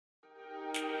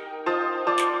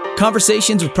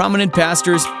conversations with prominent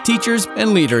pastors, teachers,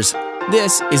 and leaders.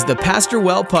 This is the Pastor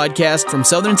Well podcast from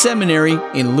Southern Seminary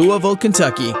in Louisville,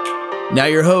 Kentucky. Now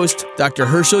your host, Dr.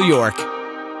 Herschel York.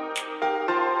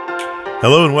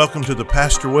 Hello and welcome to the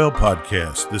Pastor Well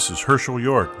podcast. This is Herschel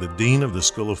York, the Dean of the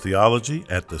School of Theology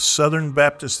at the Southern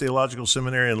Baptist Theological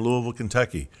Seminary in Louisville,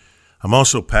 Kentucky. I'm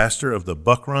also pastor of the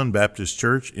Buck Run Baptist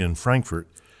Church in Frankfort.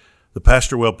 The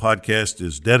Pastor Well podcast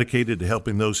is dedicated to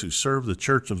helping those who serve the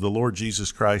Church of the Lord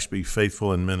Jesus Christ be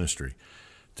faithful in ministry.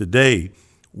 Today,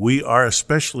 we are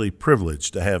especially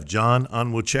privileged to have John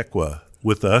Onwuchekwa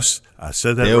with us. I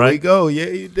said that there right? There we go. Yeah,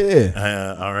 you did.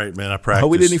 All right, man, I practiced. Oh,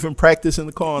 we didn't even practice in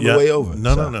the car on the way over.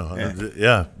 No.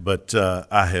 Yeah, but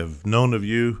I have known of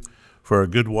you for a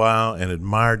good while and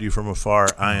admired you from afar.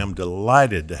 I am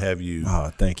delighted to have you,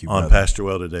 thank you, on brother. Pastor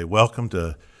Well today. Welcome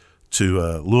to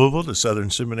Louisville, to Southern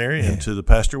Seminary, and to the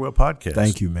Pastor Well podcast.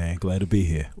 Thank you, man. Glad to be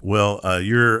here. Well,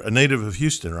 you're a native of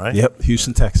Houston, right? Yep,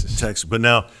 Houston, Texas. But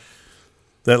now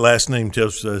that last name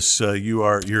tells us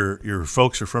your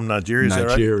folks are from Nigeria. Is that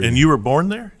right? And you were born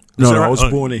there? No, I was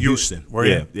born in Houston. Were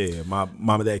you? Yeah. My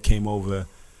mom and dad came over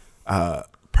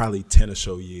probably 10 or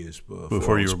so years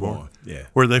before you were born. Yeah.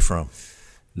 Where are they from?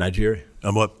 Nigeria.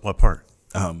 What part?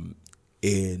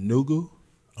 Enugu.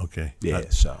 Okay. Yeah.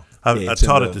 I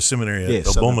taught at the seminary at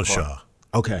Obomashaw.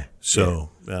 Okay.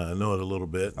 So I know it a little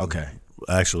bit. Okay.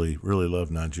 I actually really love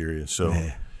Nigeria. So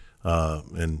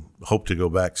and hope to go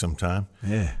back sometime.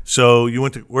 Yeah. So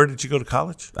where did you go to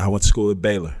college? I went to school at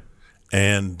Baylor.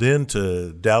 And then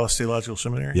to Dallas Theological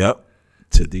Seminary? Yep.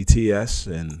 To DTS,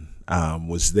 and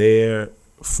was there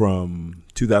from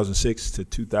 2006 to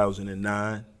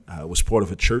 2009. I was part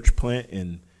of a church plant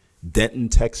in Denton,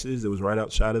 Texas. That was right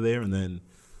outside of there, and then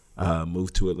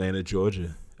moved to Atlanta,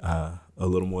 Georgia, a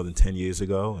little more than 10 years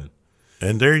ago.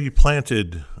 And there you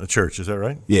planted a church, is that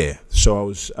right? Yeah. So I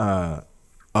was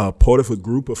part of a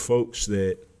group of folks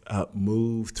that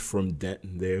moved from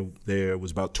Denton. There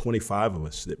was about 25 of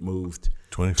us that moved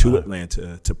to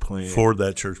Atlanta to plant for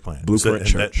that church plant. Blueprint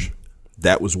Church.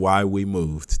 That was why we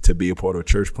moved, to be a part of a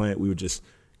church plant. We were just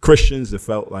Christians that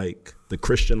felt like the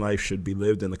Christian life should be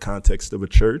lived in the context of a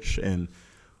church. And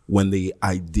when the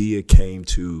idea came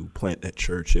to plant that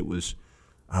church, it was,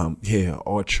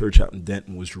 our church out in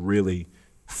Denton was really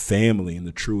family in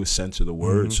the truest sense of the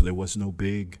word. Mm-hmm. So there was no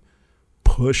big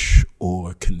push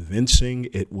or convincing.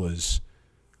 It was,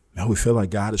 we feel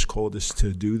like God has called us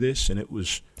to do this. And it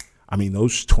was,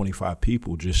 those 25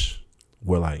 people just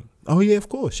were like, oh yeah, of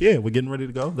course. Yeah, we're getting ready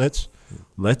to go.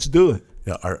 Let's do it.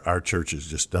 Yeah, our church has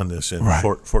just done this in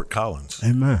Fort Collins,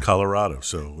 Amen. Colorado.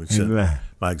 So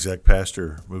my exec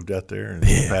pastor moved out there and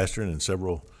pastoring, and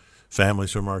several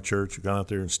families from our church have gone out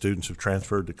there, and students have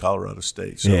transferred to Colorado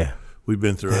State. So we've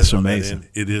been through it. That's amazing.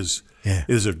 It is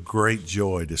a great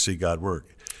joy to see God work.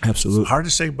 Absolutely. It's hard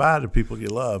to say bye to people you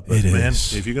love, but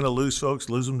if you're going to lose folks,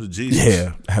 lose them to Jesus.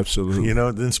 Yeah, absolutely.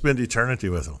 Then spend eternity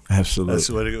with them. Absolutely. That's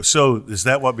the way to go. So is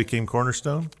that what became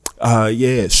Cornerstone?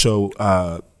 Yeah.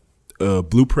 So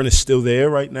Blueprint is still there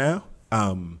right now.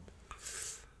 Let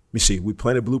me see. We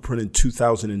planted Blueprint in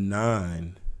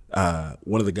 2009.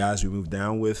 One of the guys we moved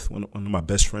down with, one of my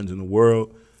best friends in the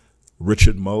world,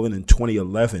 Richard Mullen, in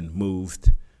 2011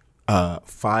 moved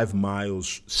 5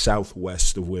 miles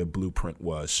southwest of where Blueprint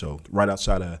was. So right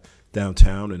outside of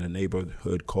downtown in a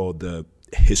neighborhood called the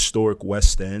Historic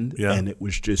West End. Yeah. And it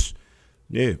was just,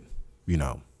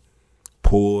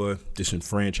 poor,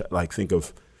 disenfranchised. Like, think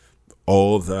of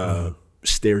all the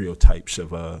stereotypes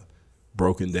of a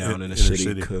broken down in a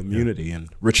city community. Yeah. And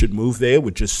Richard moved there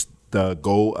with just the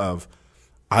goal of,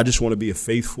 I just want to be a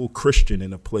faithful Christian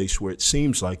in a place where it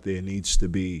seems like there needs to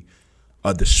be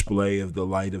a display of the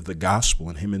light of the gospel.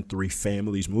 And him and 3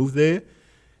 families moved there.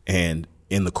 And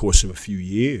in the course of a few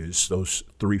years, those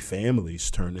 3 families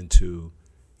turned into,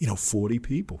 40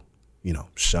 people.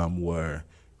 Some were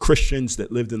Christians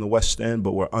that lived in the West End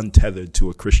but were untethered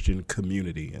to a Christian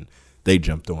community, and they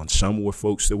jumped on. Some were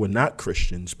folks that were not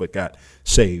Christians but got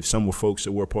saved. Some were folks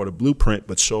that were part of Blueprint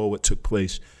but saw what took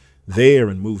place there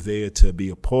and moved there to be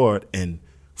a part. And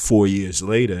 4 years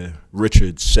later,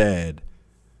 Richard said,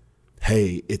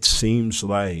 hey, it seems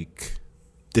like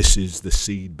this is the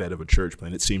seed bed of a church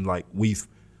plant. It seemed like we've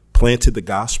planted the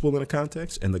gospel in a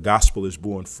context, and the gospel is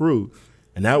born fruit.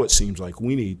 And now it seems like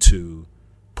we need to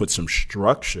put some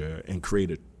structure and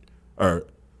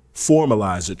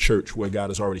formalize a church where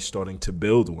God is already starting to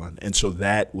build one. And so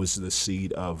that was the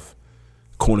seed of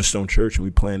Cornerstone Church, and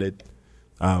we planted,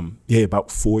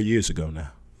 about 4 years ago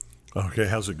now. Okay,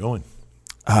 how's it going?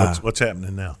 What's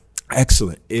happening now?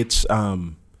 Excellent. It's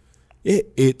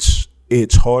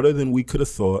harder than we could have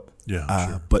thought. Yeah,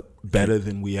 sure. But better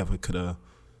than we ever could have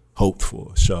hoped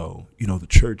for. So, the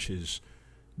church is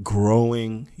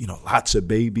growing. Lots of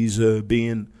babies are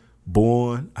being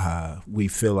born. We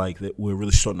feel like that we're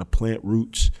really starting to plant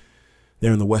roots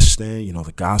there in the West End.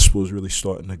 The gospel is really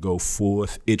starting to go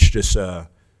forth. It's just,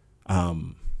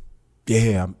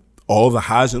 all the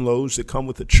highs and lows that come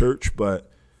with the church,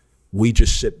 but we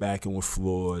just sit back and we're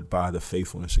floored by the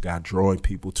faithfulness of God, drawing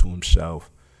people to himself,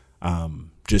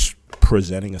 just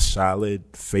presenting a solid,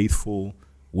 faithful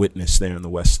witness there in the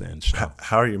West End. So.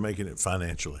 How are you making it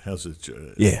financially? How's it?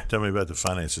 Tell me about the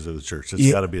finances of the church.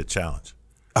 It's got to be a challenge.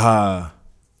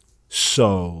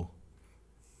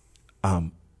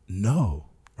 No,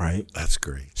 right? That's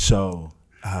great. So,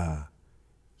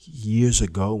 years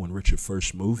ago when Richard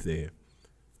first moved there,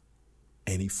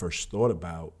 and he first thought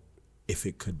about if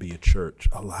it could be a church,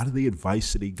 a lot of the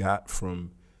advice that he got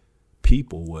from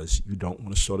people was, you don't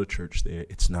want to start a church there.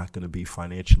 It's not going to be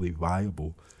financially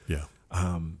viable. Yeah.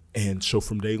 And so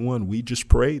from day one, we just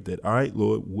prayed that, all right,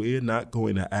 Lord, we're not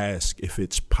going to ask if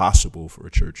it's possible for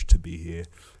a church to be here.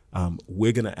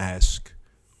 We're going to ask,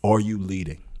 are you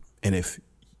leading? And if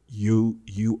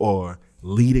you are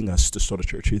leading us to start a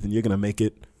church here, then you're going to make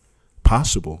it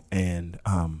possible. And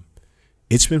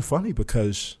it's been funny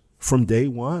because from day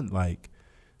one,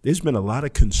 there's been a lot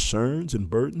of concerns and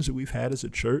burdens that we've had as a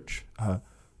church.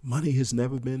 Money has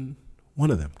never been one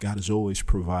of them. God has always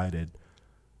provided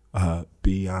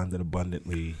beyond and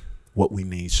abundantly what we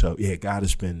need. So God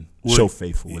has been so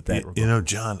faithful with that regard.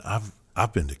 John,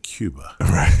 I've been to Cuba.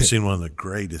 Right. I've seen one of the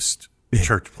greatest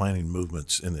church planting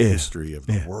movements in the history of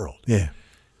the world. Yeah.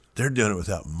 They're doing it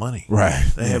without money. Right.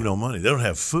 They have no money. They don't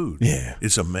have food. Yeah.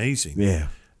 It's amazing. Yeah.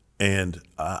 And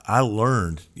I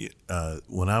learned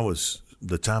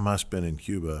the time I spent in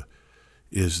Cuba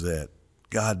is that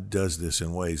God does this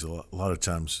in ways a lot of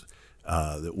times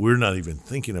that we're not even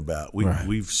thinking about.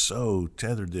 We've so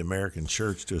tethered the American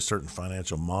church to a certain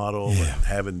financial model and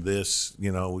having this,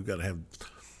 we've got to have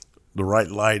the right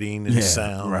lighting and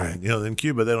sound. Right. And, in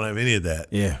Cuba, they don't have any of that.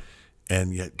 Yeah.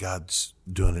 And yet God's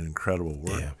doing an incredible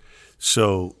work. Yeah.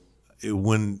 So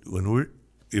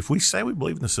if we say we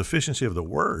believe in the sufficiency of the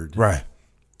word, right,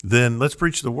 then let's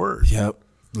preach the word. Yep.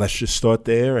 Let's just start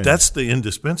there. That's the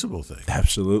indispensable thing.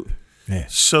 Absolutely. Yeah.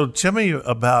 So tell me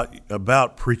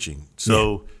about preaching.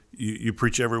 So you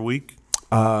preach every week?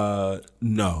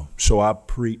 No. So I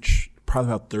preach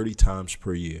probably about 30 times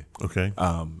per year. Okay.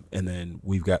 And then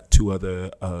we've got 2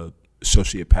 other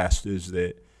associate pastors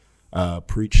that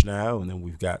preach now, and then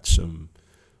we've got some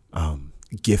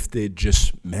gifted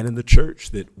just men in the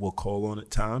church that we'll call on at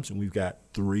times, and we've got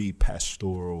 3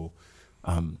 pastoral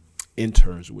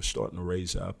interns we're starting to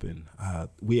raise up, and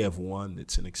we have one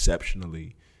that's an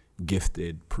exceptionally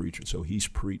gifted preacher. So he's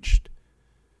preached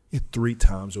 3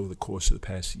 times over the course of the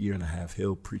past year and a half.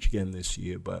 He'll preach again this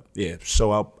year, but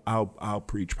so I'll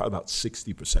preach probably about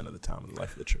 60% of the time in the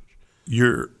life of the church.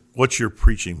 What's your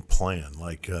preaching plan?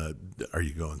 Are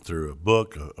you going through a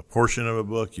book, a portion of a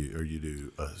book, or you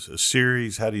do a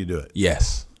series? How do you do it?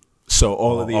 Yes. So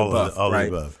all of the above,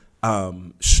 right? The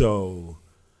above.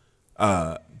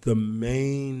 The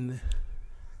main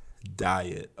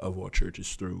diet of our church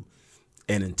is through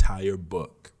an entire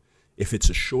book. If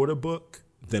it's a shorter book,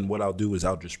 then what I'll do is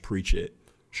I'll just preach it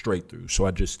straight through. So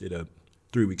I just did a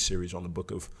 3-week series on the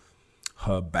book of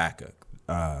Habakkuk.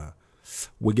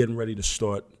 We're getting ready to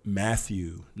start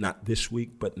Matthew, not this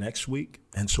week, but next week.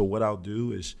 And so what I'll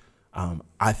do is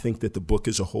I think that the book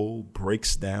as a whole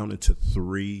breaks down into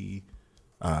 3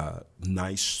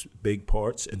 nice big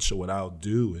parts. And so what I'll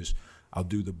do is I'll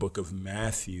do the book of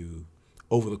Matthew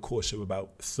over the course of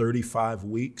about 35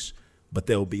 weeks, but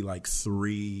there'll be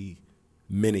 3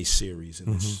 mini series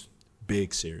in this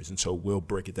big series. And so we'll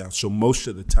break it down. So most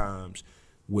of the times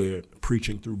we're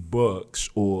preaching through books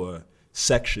or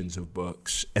sections of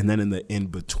books, and then in the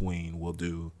in-between we'll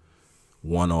do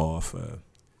one-off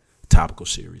topical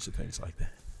series and things like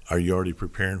that. Are you already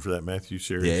preparing for that Matthew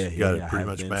series? Yeah. You got it pretty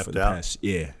much mapped out?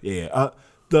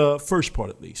 The first part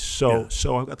at least. So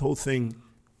I've got the whole thing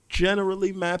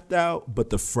generally mapped out, but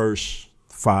the first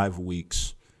 5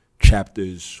 weeks,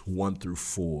 chapters 1 through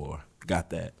 4,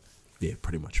 got that. Yeah,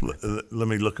 pretty much. Let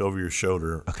me look over your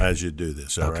shoulder as you do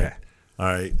this. All right. All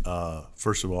right.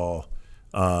 First of all,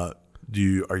 are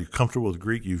you comfortable with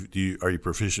Greek? Are you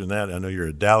proficient in that? I know you're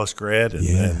a Dallas grad,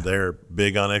 and they're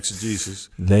big on exegesis.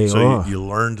 They are. So you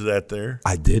learned that there?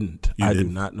 I didn't. I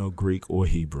did not know Greek or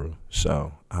Hebrew.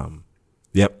 So,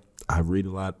 I read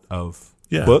a lot of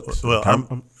books. Well,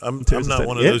 I'm not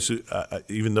one of those who,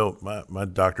 even though my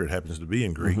doctorate happens to be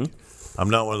in Greek, I'm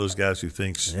not one of those guys who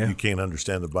thinks you can't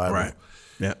understand the Bible. Right.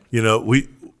 Yeah. We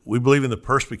believe in the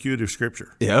perspicuity of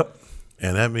Scripture. Yep.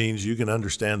 And that means you can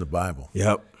understand the Bible.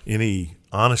 Yep. Any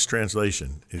honest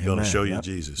translation is going to show you Yep.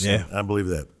 Jesus. Yeah. I believe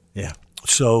that. Yeah.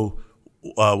 So,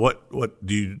 what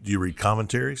do you read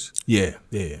commentaries? Yeah.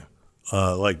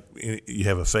 Like you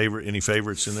have a favorite? Any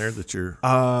favorites in there that you're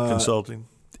consulting?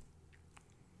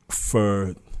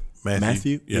 For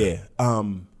Matthew? Yeah.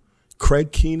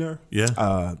 Craig Keener.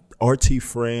 Yeah. R.T.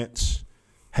 France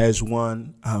has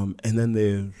one, and then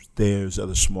there's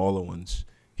other smaller ones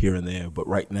here and there. But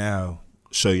right now,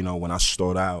 so when I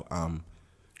start out, I'm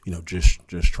just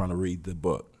trying to read the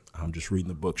book. I'm just reading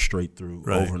the book straight through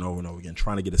over and over and over again,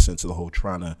 trying to get a sense of the whole,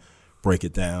 trying to break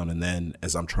it down. And then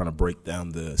as I'm trying to break down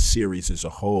the series as a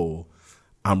whole,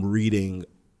 I'm reading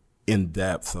in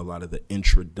depth a lot of the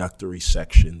introductory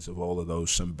sections of all of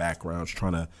those, some backgrounds,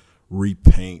 trying to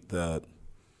repaint the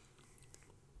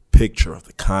picture of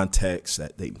the context,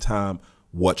 that date and time,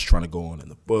 what's trying to go on in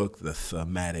the book, the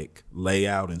thematic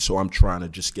layout. And so I'm trying to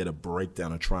just get a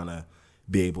breakdown and trying to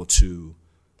be able to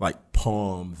like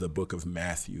palm the book of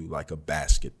Matthew like a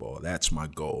basketball. That's my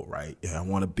goal, right? I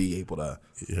want to be able to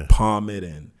palm it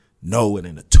and know it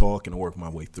and to talk and work my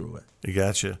way through it. I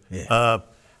gotcha. Yeah.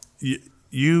 Do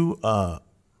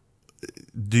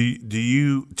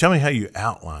you tell me how you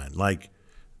outline? Like,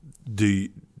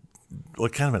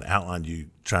 what kind of an outline do you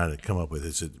try to come up with?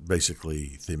 Is it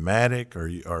basically thematic, or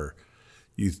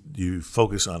you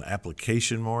focus on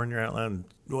application more in your outline?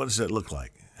 What does that look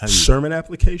like? Sermon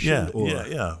application?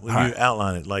 Yeah. When you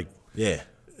outline it, like,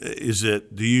 is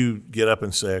it? Do you get up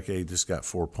and say, okay, this got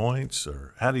 4 points,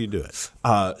 or how do you do it?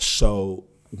 So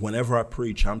whenever I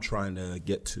preach, I'm trying to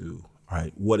get to, all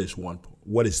right, what is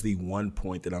the one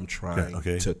point that I'm trying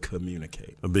to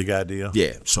communicate? A big idea?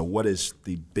 Yeah. So what is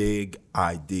the big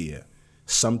idea?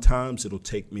 Sometimes it'll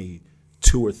take me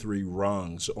 2 or 3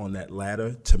 rungs on that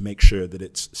ladder to make sure that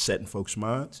it's set in folks'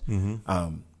 minds.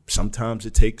 Mm-hmm. Sometimes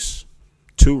it takes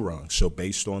 2 rungs. So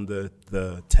based on the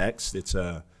text, it's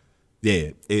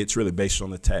really based on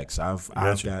the text. I've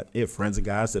got friends and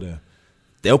guys that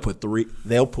they'll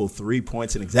pull 3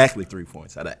 points and exactly 3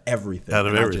 points out of everything.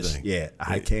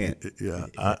 I can't.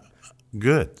 Yeah.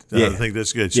 Good. I think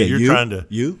that's good. So you're trying to.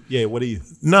 What are you?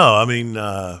 No, I mean,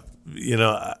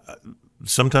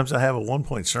 sometimes I have a 1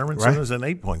 point sermon, sometimes an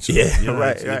 8 point sermon. Yeah,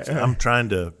 right. I'm trying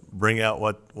to bring out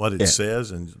what it says,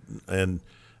 and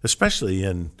especially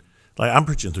in, like, I'm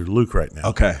preaching through Luke right now.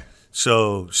 Okay.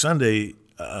 So Sunday,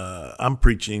 I'm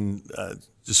preaching.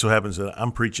 Just so happens that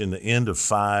I'm preaching the end of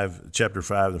chapter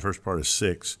 5, the first part of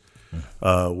 6,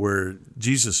 where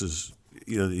Jesus is,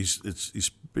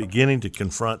 he's beginning to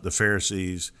confront the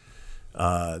Pharisees.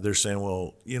 They're saying,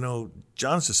 well,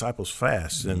 John's disciples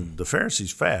fast and the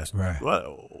Pharisees fast. Right.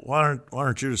 Why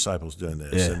aren't your disciples doing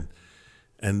this? Yeah.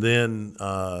 And then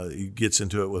he gets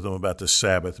into it with them about the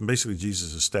Sabbath, and basically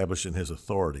Jesus establishing his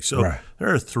authority. So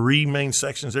there are 3 main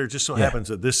sections there. It just so happens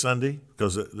that this Sunday,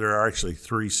 because there are actually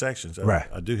 3 sections,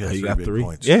 I do have 3 big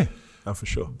points. Yeah, for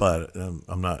sure. But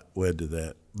I'm not wed to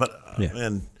that. But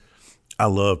and I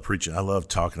love preaching. I love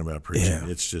talking about preaching. Yeah.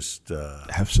 It's just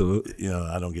absolutely.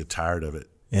 I don't get tired of it.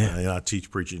 Yeah. I teach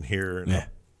preaching here, and I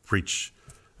preach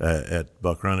at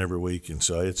Buck Run every week, and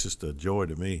so it's just a joy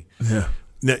to me. Yeah.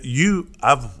 Now,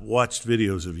 I've watched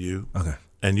videos of you,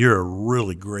 and you're a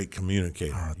really great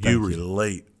communicator. You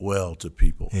relate well to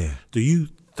people. Yeah. Do you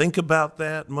think about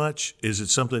that much? Is it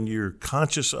something you're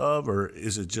conscious of, or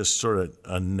is it just sort of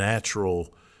a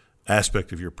natural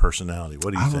aspect of your personality?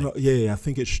 What do you think? I don't know. Yeah, I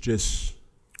think it's just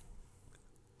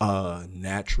a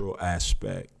natural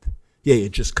aspect. Yeah,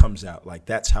 it just comes out. Like,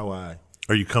 that's how I...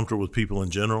 Are you comfortable with people in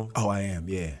general? Oh, I am,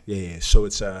 yeah. So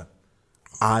it's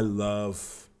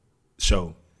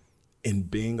So, in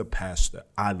being a pastor,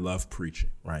 I love preaching,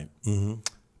 right?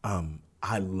 Mm-hmm.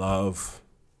 I love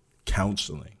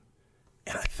counseling,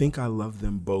 and I think I love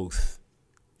them both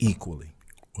equally.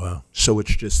 Wow. So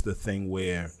it's just the thing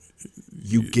where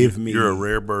you give me... You're a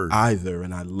rare bird. Either,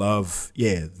 and I love,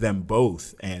 them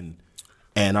both, and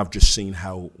I've just seen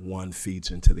how one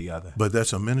feeds into the other. But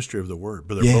that's a ministry of the word.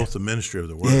 But they're both the ministry of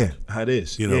the word. Yeah, it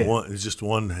is.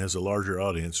 One has a larger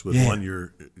audience. With one,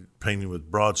 you're painting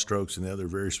with broad strokes, and the other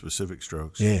very specific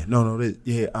strokes. Yeah,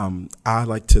 I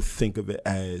like to think of it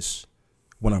as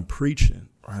when I'm preaching,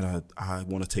 right? I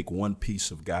want to take one piece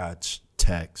of God's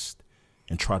text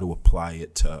and try to apply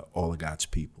it to all of God's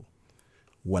people.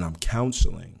 When I'm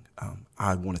counseling,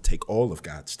 I want to take all of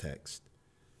God's text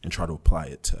and try to apply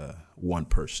it to one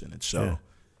person. And so,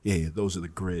 those are the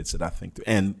grids that I think through.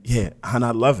 And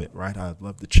I love it, right? I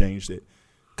love the change that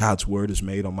God's word has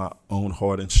made on my own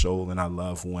heart and soul. And I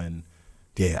love when,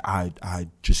 I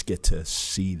just get to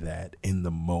see that in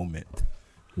the moment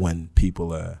when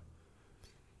people are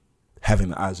having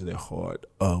the eyes of their heart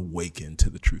awakened to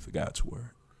the truth of God's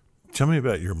word. Tell me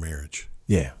about your marriage.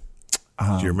 Yeah.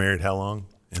 So you're married how long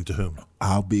and to whom?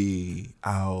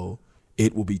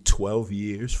 It will be 12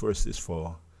 years for us this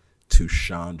fall to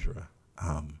Chandra.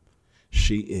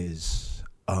 She is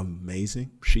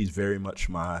amazing. She's very much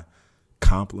my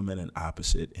complement and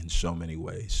opposite in so many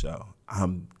ways. So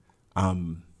I'm a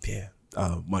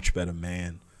much better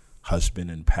man, husband,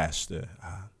 and pastor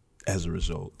as a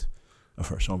result of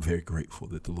her. So I'm very grateful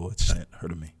that the Lord sent her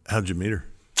to me. How'd you meet her?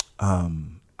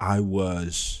 I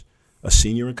was a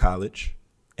senior in college,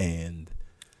 and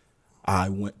I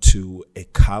went to a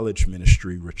college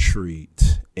ministry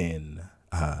retreat in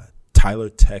Tyler,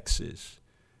 Texas.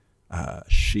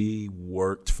 She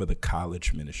worked for the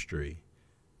college ministry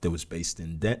that was based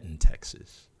in Denton,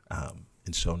 Texas.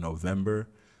 And so November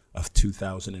of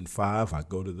 2005, I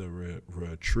go to the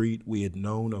retreat. We had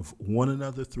known of one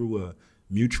another through a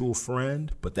mutual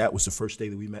friend, but that was the first day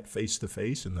that we met face to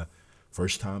face, and the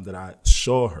first time that I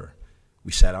saw her.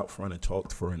 We sat out front and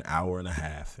talked for an hour and a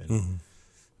half, and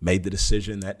made the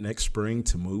decision that next spring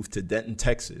to move to Denton,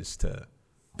 Texas, to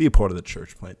be a part of the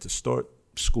church plant, to start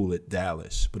school at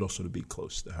Dallas, but also to be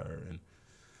close to her. And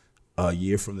a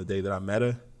year from the day that I met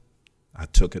her, I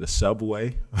took her to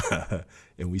Subway,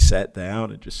 and we sat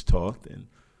down and just talked, and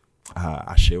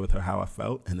I shared with her how I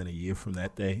felt. And then a year from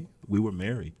that day, we were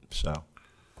married. So,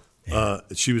 yeah.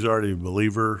 She was already a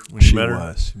believer when you met her?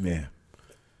 She was,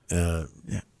 yeah.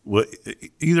 Yeah. What,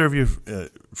 either of you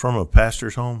from a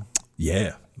pastor's home?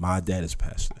 Yeah, my dad is a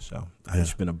pastor, so I've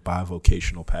just been a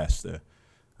bivocational pastor,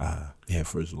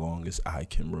 for as long as I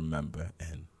can remember,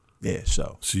 and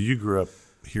So you grew up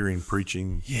hearing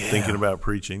preaching, thinking about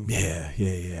preaching.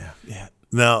 Yeah.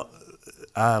 Now,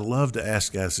 I love to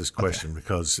ask guys this question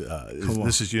because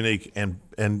this is unique, and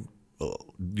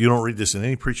you don't read this in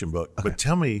any preaching book. Okay. But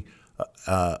tell me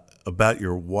about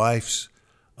your wife's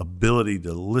ability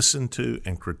to listen to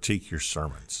and critique your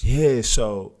sermons. Yeah,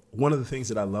 so one of the things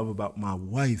that I love about my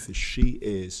wife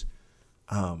is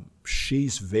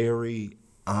she's very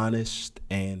honest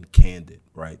and candid,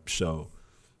 right? So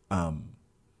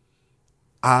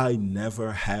I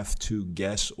never have to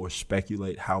guess or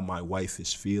speculate how my wife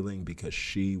is feeling because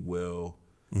she will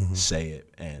say it.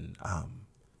 And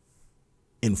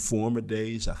in former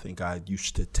days, I think I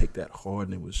used to take that hard,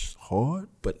 and it was hard,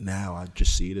 but now I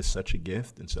just see it as such a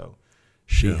gift. And so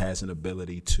she has an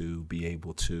ability to be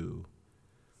able to,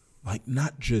 like,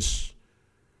 not just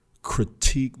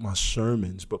critique my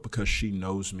sermons, but because she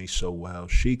knows me so well,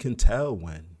 she can tell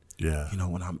when,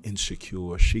 when I'm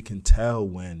insecure. She can tell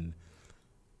when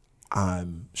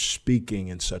I'm speaking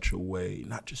in such a way,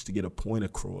 not just to get a point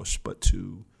across, but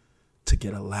to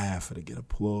get a laugh or to get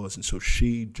applause. And so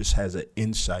she just has an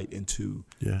insight into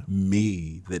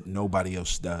me that nobody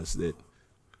else does,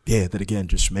 that again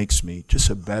just makes me just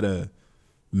a better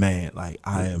man. Like,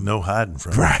 I am no hiding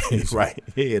from it. Right.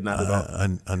 Yeah, not at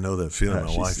all. I know that feeling.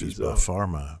 My wife is by far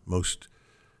my most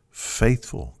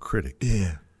faithful critic.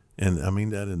 Yeah. And I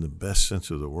mean that in the best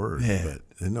sense of the word. Yeah. But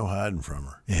there's no hiding from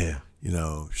her. Yeah.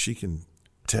 She can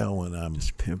tell when I'm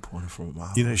just pinpointing from a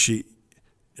mile. She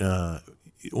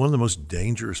one of the most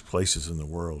dangerous places in the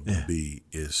world to be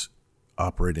is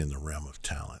operating in the realm of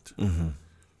talent. Mm-hmm.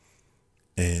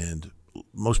 And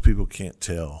most people can't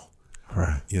tell.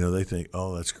 Right. They think,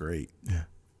 oh, that's great. Yeah.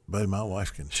 But my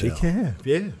wife can tell. She can,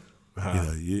 yeah.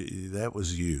 That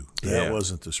was you. That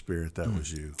wasn't the Spirit. That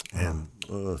was you. And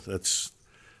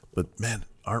but man,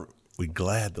 aren't we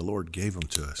glad the Lord gave them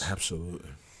to us?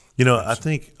 Absolutely. I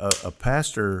think a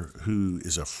pastor who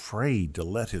is afraid to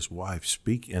let his wife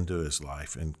speak into his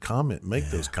life and make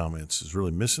those comments is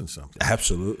really missing something.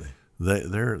 Absolutely.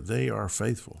 They are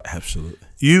faithful. Absolutely.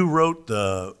 You wrote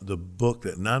the book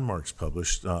that Nine-Marks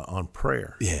published on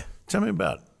prayer. Yeah. Tell me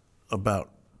about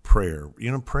prayer.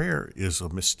 Prayer is a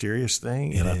mysterious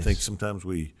thing, and I think sometimes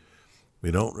we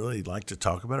don't really like to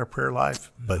talk about our prayer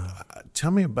life. But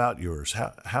tell me about yours.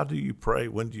 How do you pray?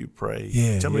 When do you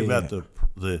pray? Tell me about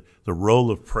the role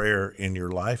of prayer in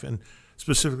your life, and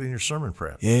specifically in your sermon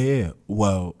prep. Yeah.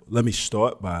 Well, let me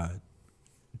start by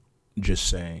just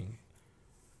saying,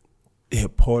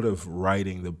 part of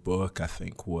writing the book, I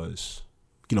think, was,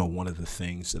 one of the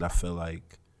things that I feel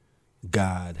like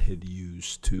God had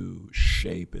used to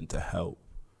shape and to help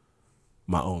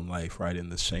my own life, right? In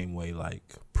the same way,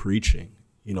 like preaching,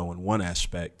 in one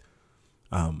aspect,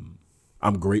 I'm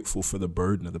grateful for the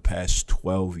burden of the past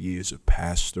 12 years of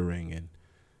pastoring and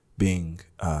being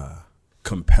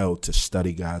compelled to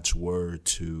study God's word,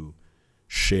 to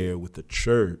share with the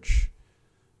church.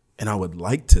 And I would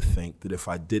like to think that if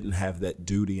I didn't have that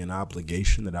duty and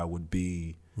obligation, that I would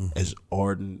be as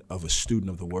ardent of a student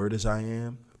of the Word as I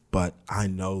am, but I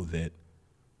know that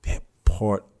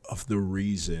part of the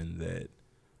reason that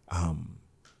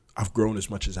I've grown as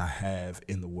much as I have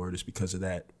in the Word is because of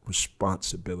that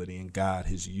responsibility, and God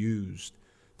has used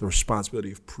the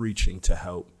responsibility of preaching to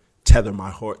help tether my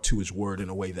heart to His Word in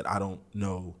a way that I don't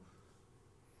know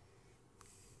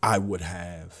I would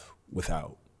have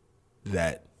without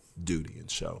that duty. And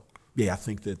so, I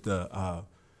think that the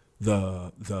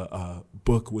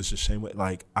book was the same way.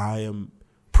 Like,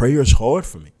 prayer is hard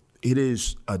for me. It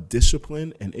is a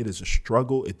discipline and it is a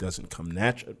struggle. It doesn't come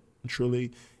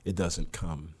naturally. It doesn't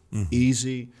come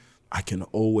easy. I can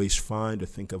always find or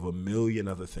think of a million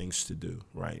other things to do,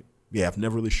 right? Yeah, I've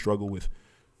never really struggled with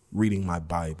reading my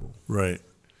Bible, right?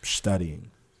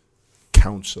 Studying,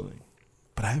 counseling,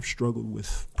 but I have struggled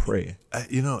with prayer.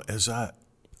 As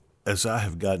I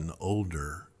have gotten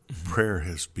older, prayer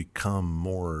has become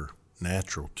more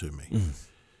natural to me.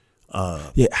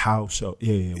 How so?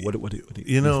 What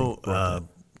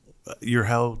you're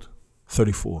how old?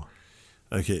 34.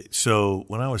 Okay, so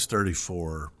when I was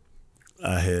 34,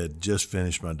 I had just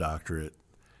finished my doctorate,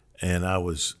 and I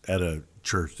was at a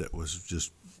church that was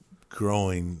just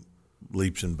growing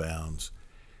leaps and bounds,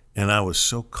 and I was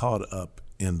so caught up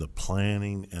in the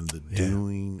planning and the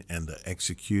doing and the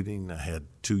executing. I had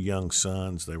 2 young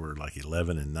sons. They were like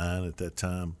 11 and 9 at that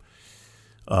time.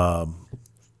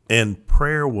 And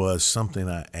prayer was something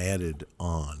I added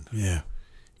on. Yeah.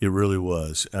 It really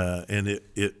was. And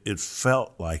it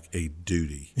felt like a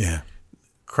duty. Yeah.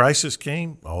 Crisis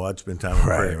came. I'd spend time in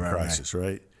prayer in crisis,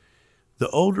 right? The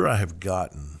older I have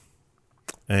gotten,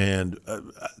 and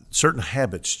certain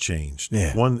habits changed.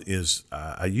 Yeah. One is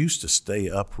I used to stay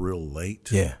up real late.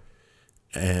 Yeah.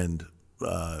 And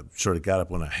sort of got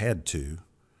up when I had to.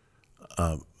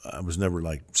 I was never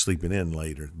like sleeping in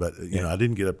later, but I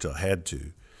didn't get up till I had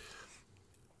to.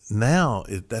 Now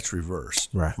that's reversed.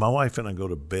 Right. My wife and I go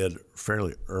to bed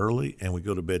fairly early, and we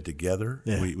go to bed together.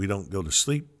 Yeah. We don't go to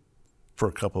sleep for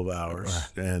a couple of hours,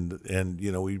 right. and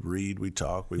we read, we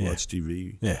talk, we watch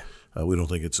TV. Yeah. We don't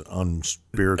think it's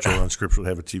unspiritual, unscriptural to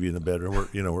have a TV in the bedroom.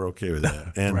 We're okay with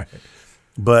that. And right.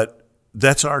 But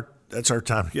that's our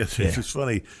time together. Yeah. It's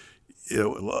funny. A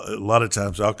lot of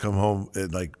times I'll come home at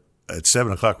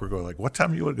 7:00. We're going like, what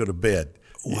time do you want to go to bed?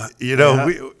 What?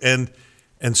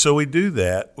 And so we do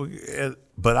that.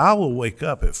 But I will wake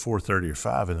up at 4:30 or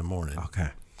 5 in the morning. Okay.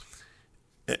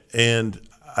 And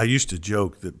I used to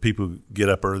joke that people get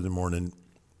up early in the morning,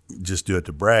 just do it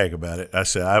to brag about it. I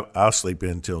said, I'll sleep in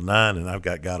until 9, and I've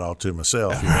got God all to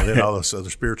myself. Then all those other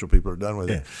spiritual people are done with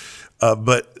it.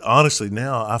 But honestly,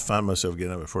 now I find myself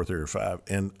getting up at 4:30 or 5,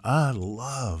 and I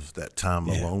love that time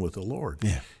alone with the Lord.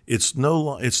 Yeah. It's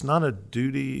not a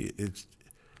duty.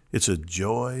 It's a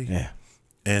joy. Yeah.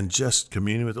 And just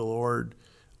communing with the Lord.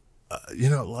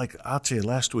 Like I'll tell you,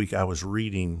 last week I was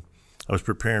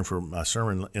preparing for my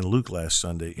sermon in Luke last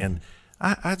Sunday, and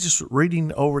I just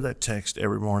reading over that text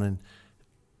every morning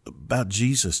about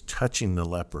Jesus touching the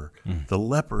leper. The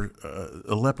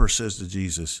leper says to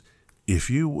Jesus,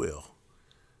 "If you will,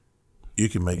 you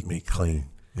can make me clean."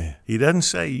 Yeah. He doesn't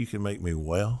say you can make me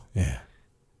well. Yeah.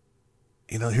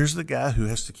 Here's the guy who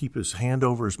has to keep his hand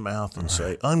over his mouth and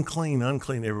say, "Unclean,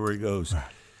 unclean," everywhere he goes. Right.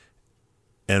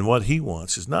 And what he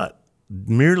wants is not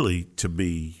merely to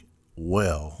be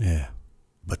well,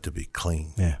 but to be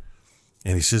clean. Yeah.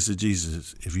 And he says to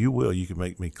Jesus, "If you will, you can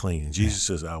make me clean." And Jesus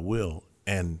says, "I will."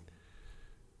 And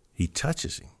he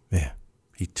touches him. Yeah.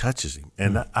 He touches him.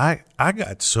 And I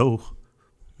got so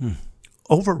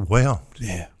overwhelmed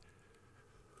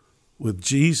with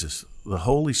Jesus, the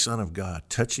Holy Son of God,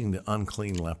 touching the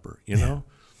unclean leper.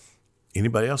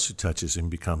 Anybody else who touches him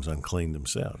becomes unclean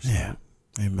themselves. Yeah.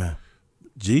 Amen.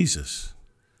 Jesus,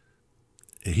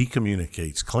 he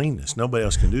communicates cleanness. Nobody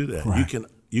else can do that. Right.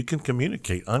 You can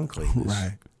communicate uncleanness.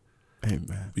 Right.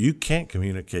 Amen. But you can't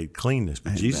communicate cleanness,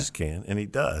 but Jesus can, and he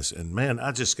does. And man,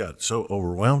 I just got so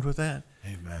overwhelmed with that.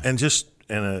 Amen. And just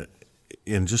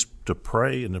to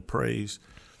pray and to praise.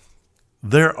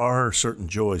 There are certain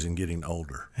joys in getting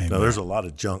older. Amen. Now, there's a lot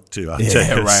of junk too. I'll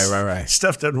tell you. Right.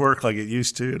 Stuff doesn't work like it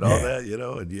used to, and all that,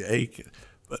 and you ache.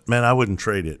 But man, I wouldn't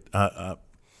trade it.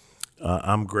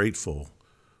 I'm grateful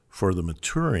for the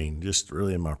maturing, just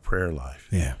really in my prayer life.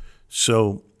 Yeah.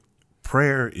 So,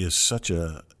 prayer is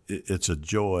it's a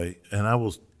joy, and I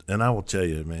will tell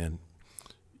you, man,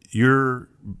 your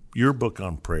book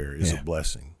on prayer is a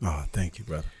blessing. Oh, thank you,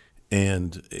 brother.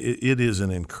 And it is an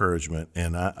encouragement,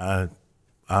 and I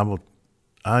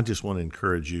just want to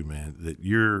encourage you, man, that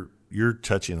you're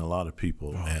touching a lot of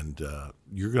people, and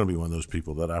you're going to be one of those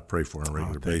people that I pray for on a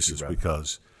regular basis,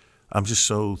 because I'm just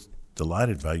so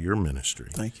delighted by your ministry.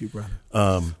 Thank you, brother.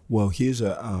 Well, here's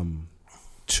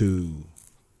to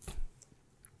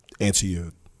answer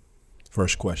your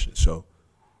first question. So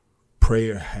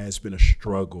prayer has been a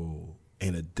struggle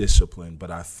and a discipline,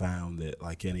 but I found that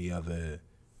like any other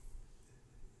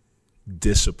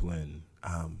discipline,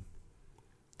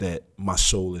 that my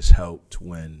soul is helped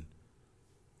when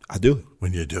I do it.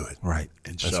 When you do it. Right.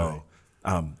 And That's so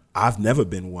right. I've never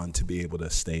been one to be able to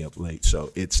stay up late.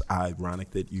 So it's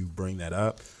ironic that you bring that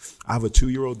up. I have a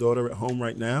 2-year-old daughter at home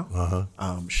right now.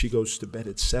 Uh-huh. She goes to bed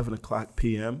at 7:00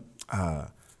 p.m.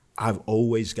 I've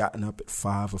always gotten up at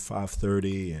 5 or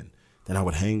 5:30, and then I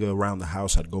would hang around the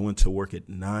house. I'd go into work at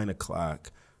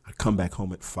 9:00. I'd come back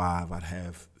home at 5. I'd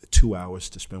have 2 hours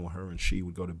to spend with her, and she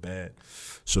would go to bed.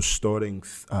 So starting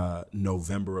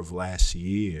November of last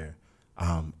year,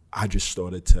 I just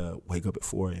started to wake up at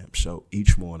 4 a.m. So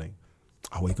each morning,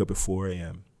 I wake up at 4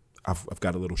 a.m. I've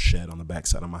got a little shed on the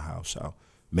backside of my house. I'll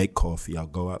make coffee. I'll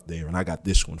go out there, and I got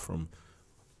this one from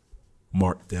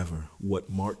Mark Dever, what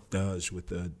Mark does with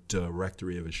the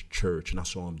directory of his church. And I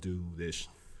saw him do this,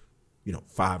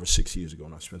 5 or 6 years ago,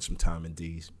 and I spent some time in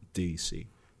D.C.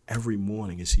 Every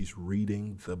morning as he's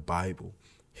reading the Bible,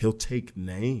 he'll take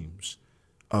names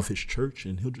of his church,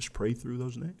 and he'll just pray through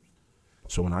those names.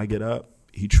 So when I get up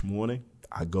each morning,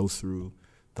 I go through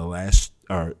the last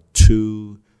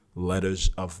 2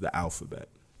 letters of the alphabet.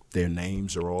 Their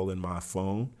names are all in my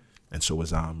phone. And so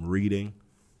as I'm reading,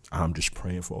 I'm just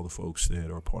praying for all the folks that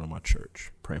are a part of my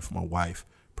church, praying for my wife,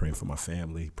 praying for my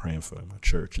family, praying for my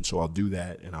church. And so I'll do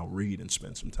that, and I'll read and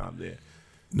spend some time there.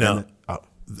 Now,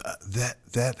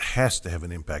 that has to have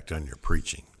an impact on your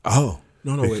preaching. Oh,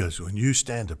 no. Because when you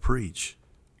stand to preach,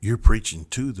 you're preaching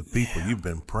to the people you've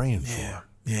been praying for.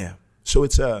 Yeah. So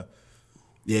it's So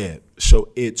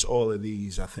it's all of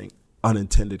these, I think,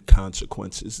 unintended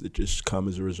consequences that just come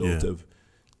as a result of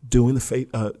doing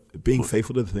being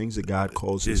faithful to the things that God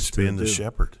calls us to do. It's being the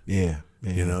shepherd. Yeah.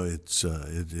 It's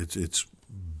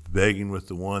begging with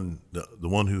the one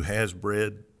who has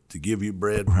bread to give you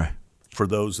bread for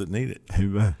those that need it.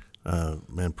 Amen.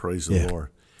 Man, praise the Lord.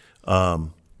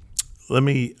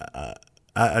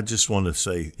 I just want to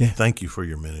say thank you for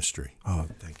your ministry. Oh,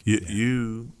 thank you.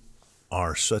 You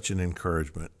are such an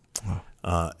encouragement.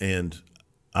 And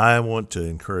I want to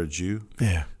encourage you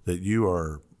that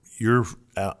your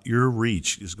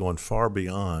reach is going far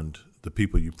beyond the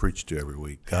people you preach to every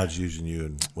week. God's using you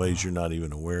in ways you're not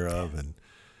even aware of, and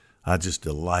I just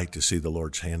delight to see the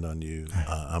Lord's hand on you.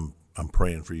 I'm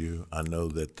praying for you. I know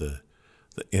that the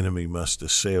enemy must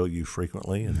assail you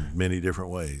frequently in many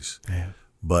different ways,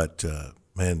 but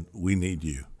man, we need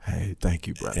you. Hey, thank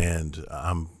you, brother. And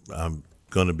I'm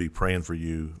going to be praying for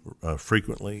you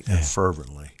frequently and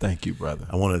fervently. Thank you, brother.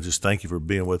 I want to just thank you for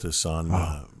being with us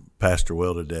on Pastor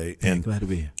Well today. And glad to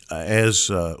be here. As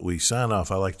we sign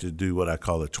off, I like to do what I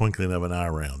call the twinkling of an eye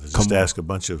round. Just ask a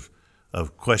bunch of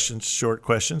questions, short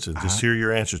questions, and just hear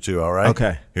your answer to, all right?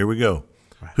 Okay. Here we go.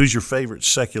 Right. Who's your favorite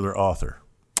secular author?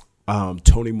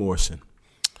 Toni Morrison.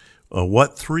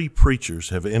 What 3 preachers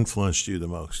have influenced you the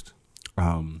most?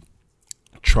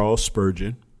 Charles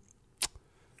Spurgeon,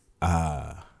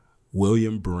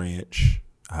 William Branch,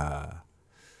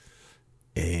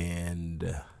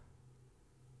 and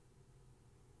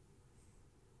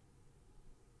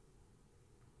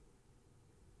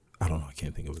I don't know. I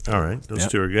can't think of it. All right. Those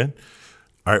 2 are good.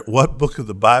 All right. What book of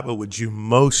the Bible would you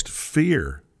most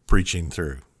fear preaching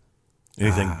through?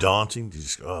 Anything daunting? You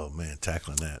just go, oh, man,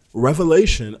 tackling that.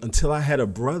 Revelation, until I had a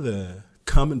brother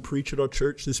come and preach at our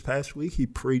church this past week. He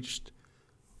preached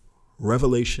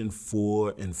Revelation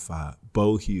 4 and 5.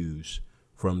 Bo Hughes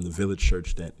from the Village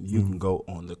Church that you can go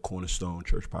on the Cornerstone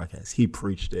Church podcast. He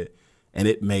preached it, and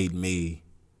it made me,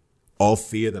 all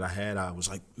fear that I had, I was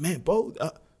like, man, Bo,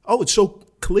 it's so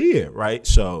clear, right?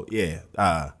 So,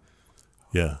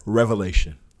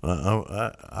 Revelation.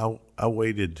 I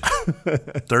waited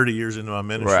 30 years into my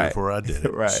ministry before I did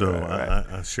it.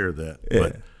 I share that.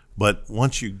 Yeah. But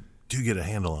once you do get a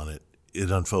handle on it,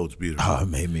 it unfolds beautifully. Oh, it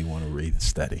made me want to read and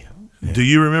study. Yeah. Do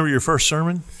you remember your first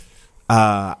sermon?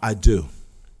 I do.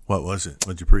 What was it?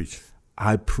 What did you preach?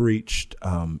 I preached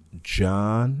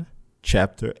John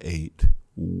chapter 8,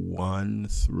 1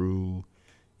 through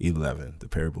 11, the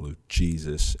parable of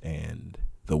Jesus and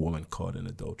the woman caught in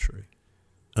adultery.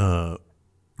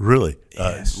 Really?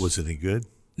 Yes. Was it any good?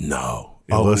 No.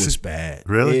 It was bad.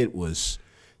 Really? It was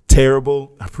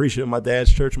terrible. I preached it at my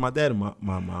dad's church. My dad and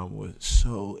my mom were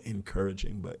so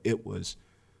encouraging, but it was,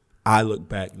 I look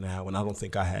back now and I don't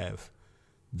think I have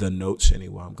the notes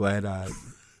anywhere. I'm glad I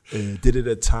did it at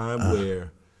a time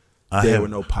where there were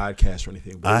no podcasts or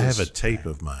anything. But I have a tape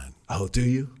of mine. Oh, do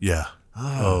you? Yeah.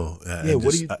 Yeah,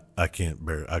 what do you? I can't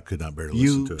bear. I could not bear to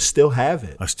listen to You it. still have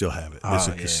it? I still have it. It's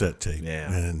a cassette tape,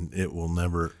 Yeah. and it will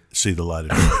never see the light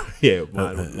of day. Yeah,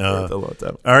 mine was worth a long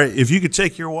time. All right, if you could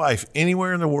take your wife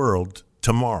anywhere in the world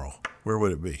tomorrow, where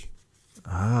would it be?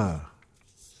 Her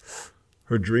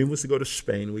dream was to go to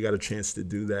Spain. We got a chance to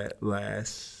do that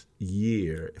last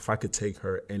year. If I could take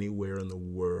her anywhere in the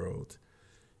world,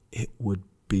 it would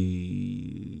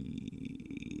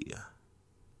be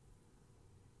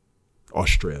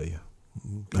Australia.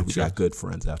 We got good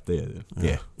friends out there.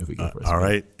 Yeah, if we get all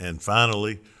right, and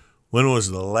finally, when was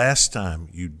the last time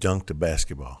you dunked a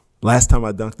basketball? Last time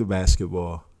I dunked a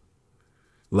basketball,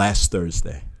 last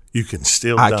Thursday. You can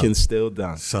still dunk. I can still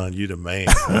dunk. Son, you the man.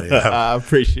 I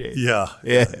appreciate it. Yeah.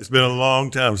 It's been a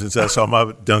long time since I saw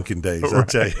my dunking days, I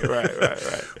tell you.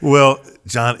 Right. Well,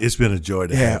 John, it's been a joy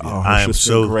to have you. I am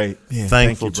so great.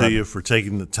 thankful to you for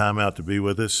taking the time out to be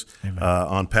with us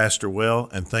on Pastor Well,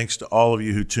 and thanks to all of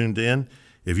you who tuned in.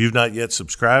 If you've not yet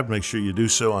subscribed, make sure you do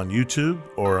so on YouTube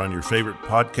or on your favorite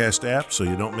podcast app so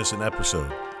you don't miss an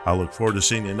episode. I look forward to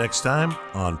seeing you next time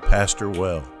on Pastor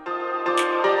Well.